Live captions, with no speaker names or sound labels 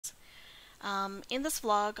In this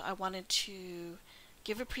vlog, I wanted to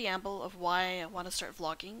give a preamble of why I want to start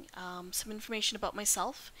vlogging, some information about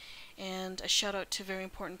myself, and a shout out to very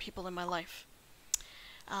important people in my life.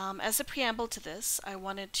 As a preamble to this, I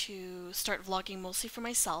wanted to start vlogging mostly for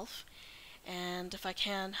myself, and if I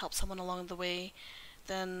can help someone along the way,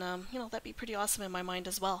 then that'd be pretty awesome in my mind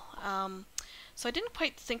as well. So I didn't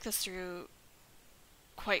quite think this through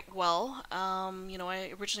quite well.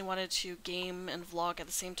 I originally wanted to game and vlog at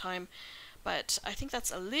the same time, but I think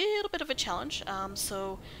that's a little bit of a challenge.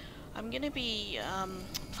 So I'm going to be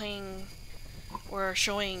playing or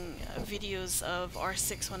showing videos of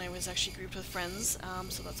R6 when I was actually grouped with friends.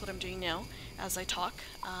 So that's what I'm doing now as I talk.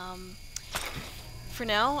 For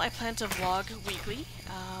now, I plan to vlog weekly.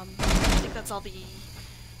 I think that's all the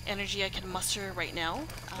energy I can muster right now,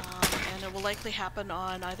 and it will likely happen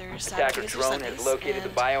on either Saturdays or Sundays. Has located the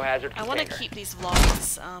biohazard I want to keep these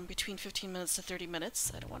vlogs between 15 minutes to 30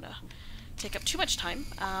 minutes. I don't want to take up too much time.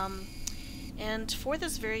 And for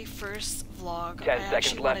this very first vlog, I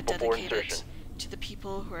actually want to dedicate it to the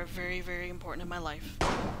people who are very, very important in my life.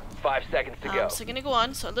 5 seconds to go. So I'm going to go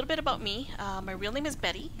on. So a little bit about me. My real name is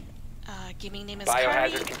Betty. Gaming name is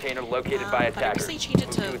Biohazard container located by attacker. I recently changed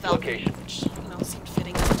it to Val'Kyree, which seemed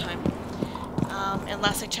fitting at the time. And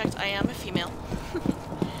last I checked, I am a female.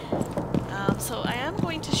 So I am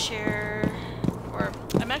going to share, or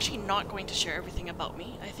I'm actually not going to share everything about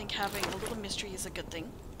me. I think having a little mystery is a good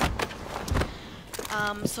thing.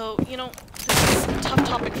 So this is a tough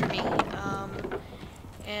topic for me.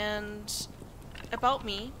 And about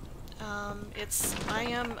me, I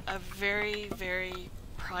am a very, very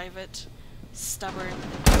private, stubborn,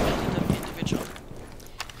 and competitive individual.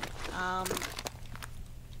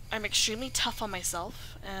 I'm extremely tough on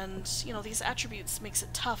myself, and these attributes makes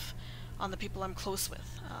it tough on the people I'm close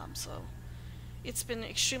with. So it's been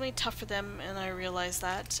extremely tough for them, and I realize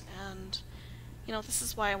that, and this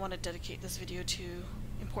is why I want to dedicate this video to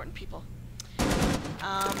important people.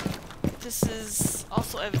 This is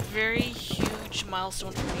also a very huge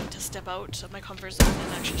milestone for me to step out of my comfort zone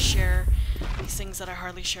and actually share these things that I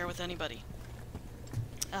hardly share with anybody.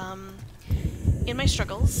 In my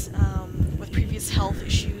struggles with previous health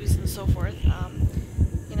issues and so forth,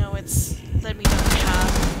 it's led me down the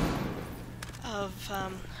path of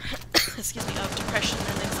excuse me, of depression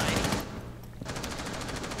and anxiety.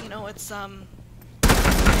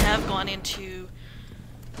 I have gone into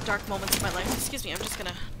dark moments in my life. Excuse me, I'm just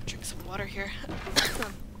gonna drink some water here.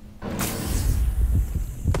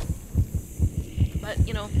 But,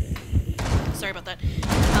 sorry about that.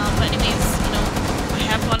 But anyways, I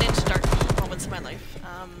have gone into dark moments in my life.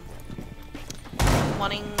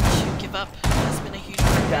 Wanting to give up has been a huge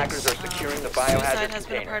part of it. Attackers are securing the biohazard suicide has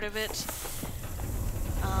been a part of it.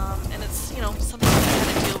 And it's, something that I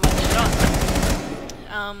had to deal with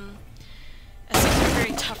head on. It's been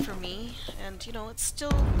very tough for me, and it's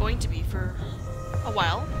still going to be for a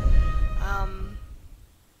while.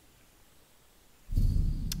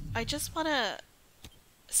 I just want to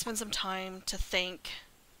spend some time to thank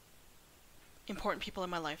important people in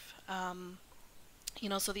my life.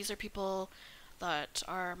 So these are people that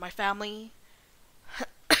are my family,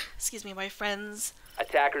 excuse me, my friends.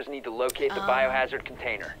 Attackers need to locate the biohazard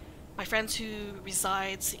container. My friends who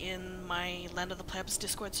resides in my Land of the Plebs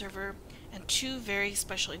Discord server, and two very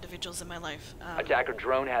special individuals in my life. Attacker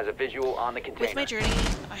drone has a visual on the container. With my journey,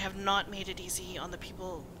 I have not made it easy on the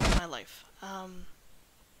people in my life.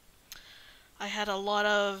 I had a lot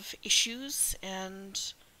of issues, and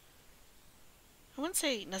I wouldn't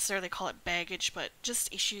say necessarily call it baggage, but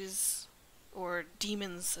just issues, or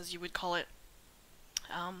demons as you would call it,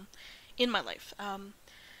 in my life.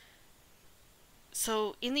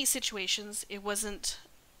 So in these situations, it wasn't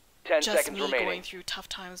 10 just seconds me remaining. going through tough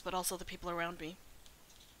times, but also the people around me.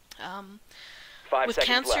 5 with seconds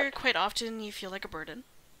cancer, left. quite often you feel like a burden.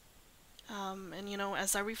 And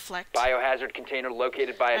as I reflect, Biohazard container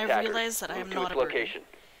located by attackers. I realize that I am not a burden. Location.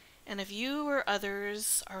 And if you or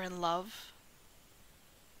others are in love,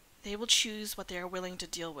 they will choose what they are willing to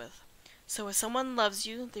deal with. So if someone loves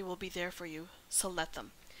you, they will be there for you, so let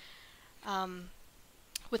them.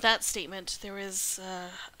 With that statement, there is a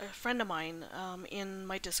friend of mine in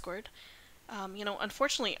my Discord.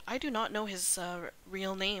 Unfortunately, I do not know his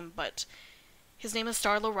real name, but his name is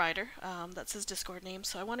Starlo Rider. That's his Discord name,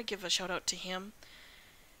 so I want to give a shout out to him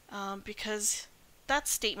because that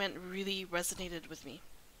statement really resonated with me.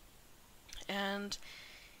 And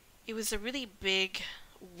it was a really big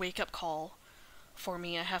wake-up call for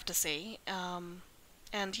me, I have to say.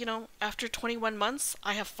 And, after 21 months,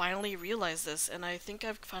 I have finally realized this, and I think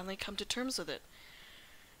I've finally come to terms with it.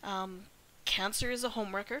 Cancer is a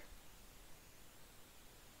homewrecker.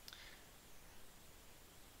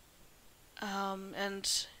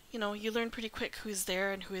 And, you know, you learn pretty quick who's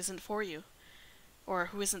there and who isn't for you, or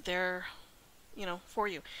who isn't there, you know, for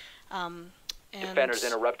you. And Defenders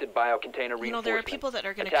interrupted biocontainer reinforcement. you know, there are people that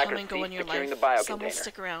are going to come and go in your life. Some will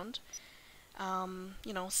stick around.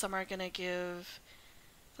 You know, some are going to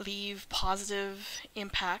leave positive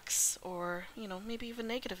impacts, or, you know, maybe even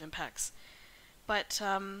negative impacts. But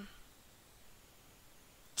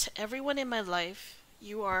to everyone in my life,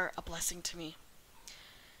 you are a blessing to me.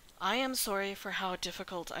 I am sorry for how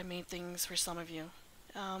difficult I made things for some of you.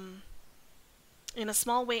 In a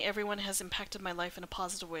small way, everyone has impacted my life in a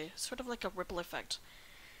positive way, sort of like a ripple effect.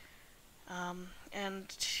 And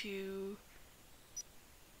to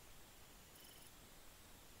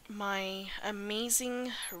my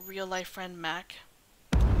amazing real-life friend Mac,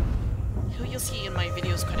 who you'll see in my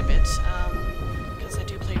videos quite a bit, because I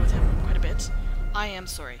do play with him quite a bit, I am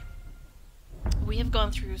sorry. We have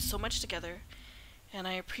gone through so much together, and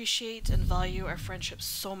I appreciate and value our friendship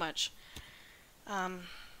so much.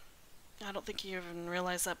 I don't think you even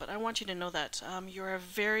realize that, but I want you to know that. You're a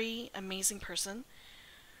very amazing person.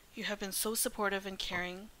 You have been so supportive and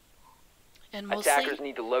caring. And mostly, attackers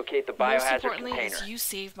need to locate the most biohazard importantly, container. is you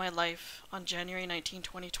saved my life on January 19,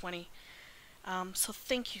 2020. So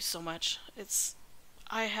thank you so much. You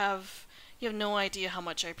have no idea how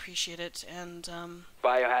much I appreciate it, and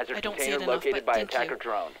Biohazard I don't say container it enough, located but by thank attacker you.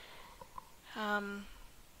 drone.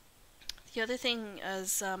 The other thing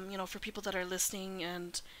is, you know, for people that are listening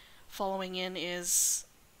and following in is,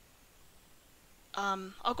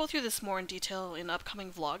 I'll go through this more in detail in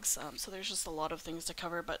upcoming vlogs, so there's just a lot of things to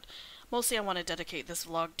cover, but mostly I want to dedicate this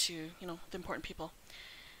vlog to, you know, the important people.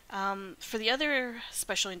 For the other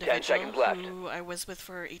special individual who I was with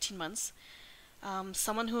for 18 months,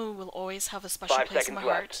 someone who will always have a special 5 place in my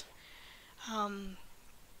seconds heart,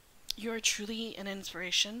 you're truly an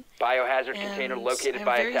inspiration. Biohazard container located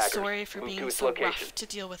by attackers. I'm very sorry for Move to being its so location. rough to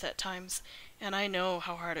deal with at times, and I know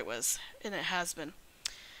how hard it was, and it has been.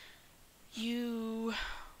 You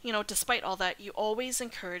know, despite all that, you always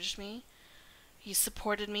encouraged me. You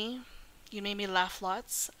supported me. You made me laugh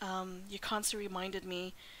lots. You constantly reminded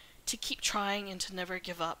me to keep trying and to never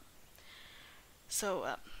give up.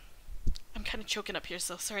 So, I'm kind of choking up here,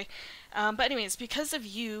 so sorry. But anyways, because of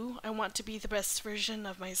you, I want to be the best version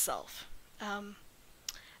of myself.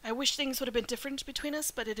 I wish things would have been different between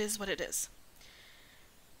us, but it is what it is.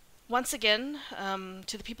 Once again,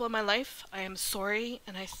 to the people in my life, I am sorry,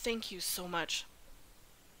 and I thank you so much.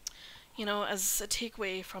 You know, as a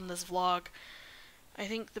takeaway from this vlog, I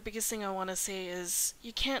think the biggest thing I want to say is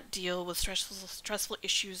you can't deal with stressful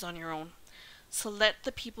issues on your own. So let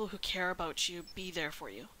the people who care about you be there for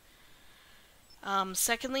you.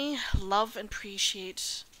 Secondly, love and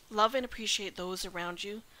appreciate those around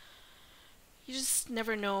you. You just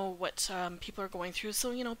never know what people are going through,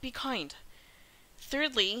 so, you know, be kind.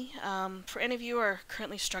 Thirdly, for any of you who are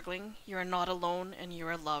currently struggling, you are not alone and you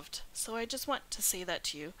are loved. So I just want to say that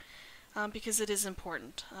to you, because it is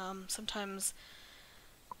important. Sometimes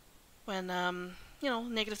when, you know,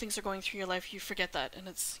 negative things are going through your life, you forget that, and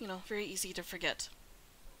it's, you know, very easy to forget.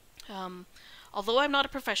 Although I'm not a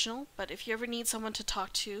professional, but if you ever need someone to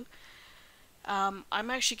talk to, I'm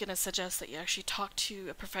actually going to suggest that you actually talk to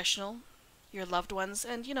a professional, your loved ones,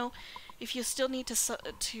 and, you know, if you still need to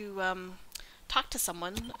talk to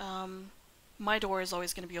someone, my door is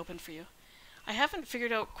always going to be open for you. I haven't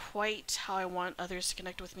figured out quite how I want others to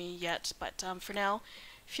connect with me yet, but for now,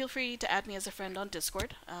 feel free to add me as a friend on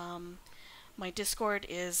Discord. My Discord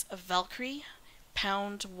is Val'Kyree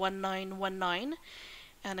 #1919,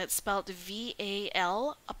 and it's spelled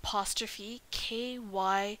VAL''KYREE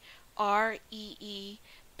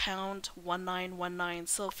 #1919.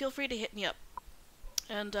 So feel free to hit me up.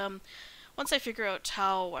 And once I figure out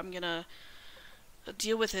how I'm gonna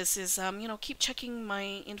deal with this, is you know, keep checking my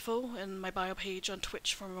info and my bio page on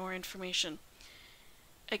Twitch for more information.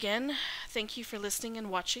 Again, thank you for listening and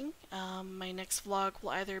watching. My next vlog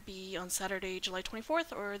will either be on Saturday, July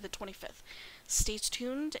 24th or the 25th. Stay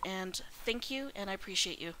tuned, and thank you, and I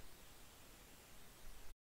appreciate you.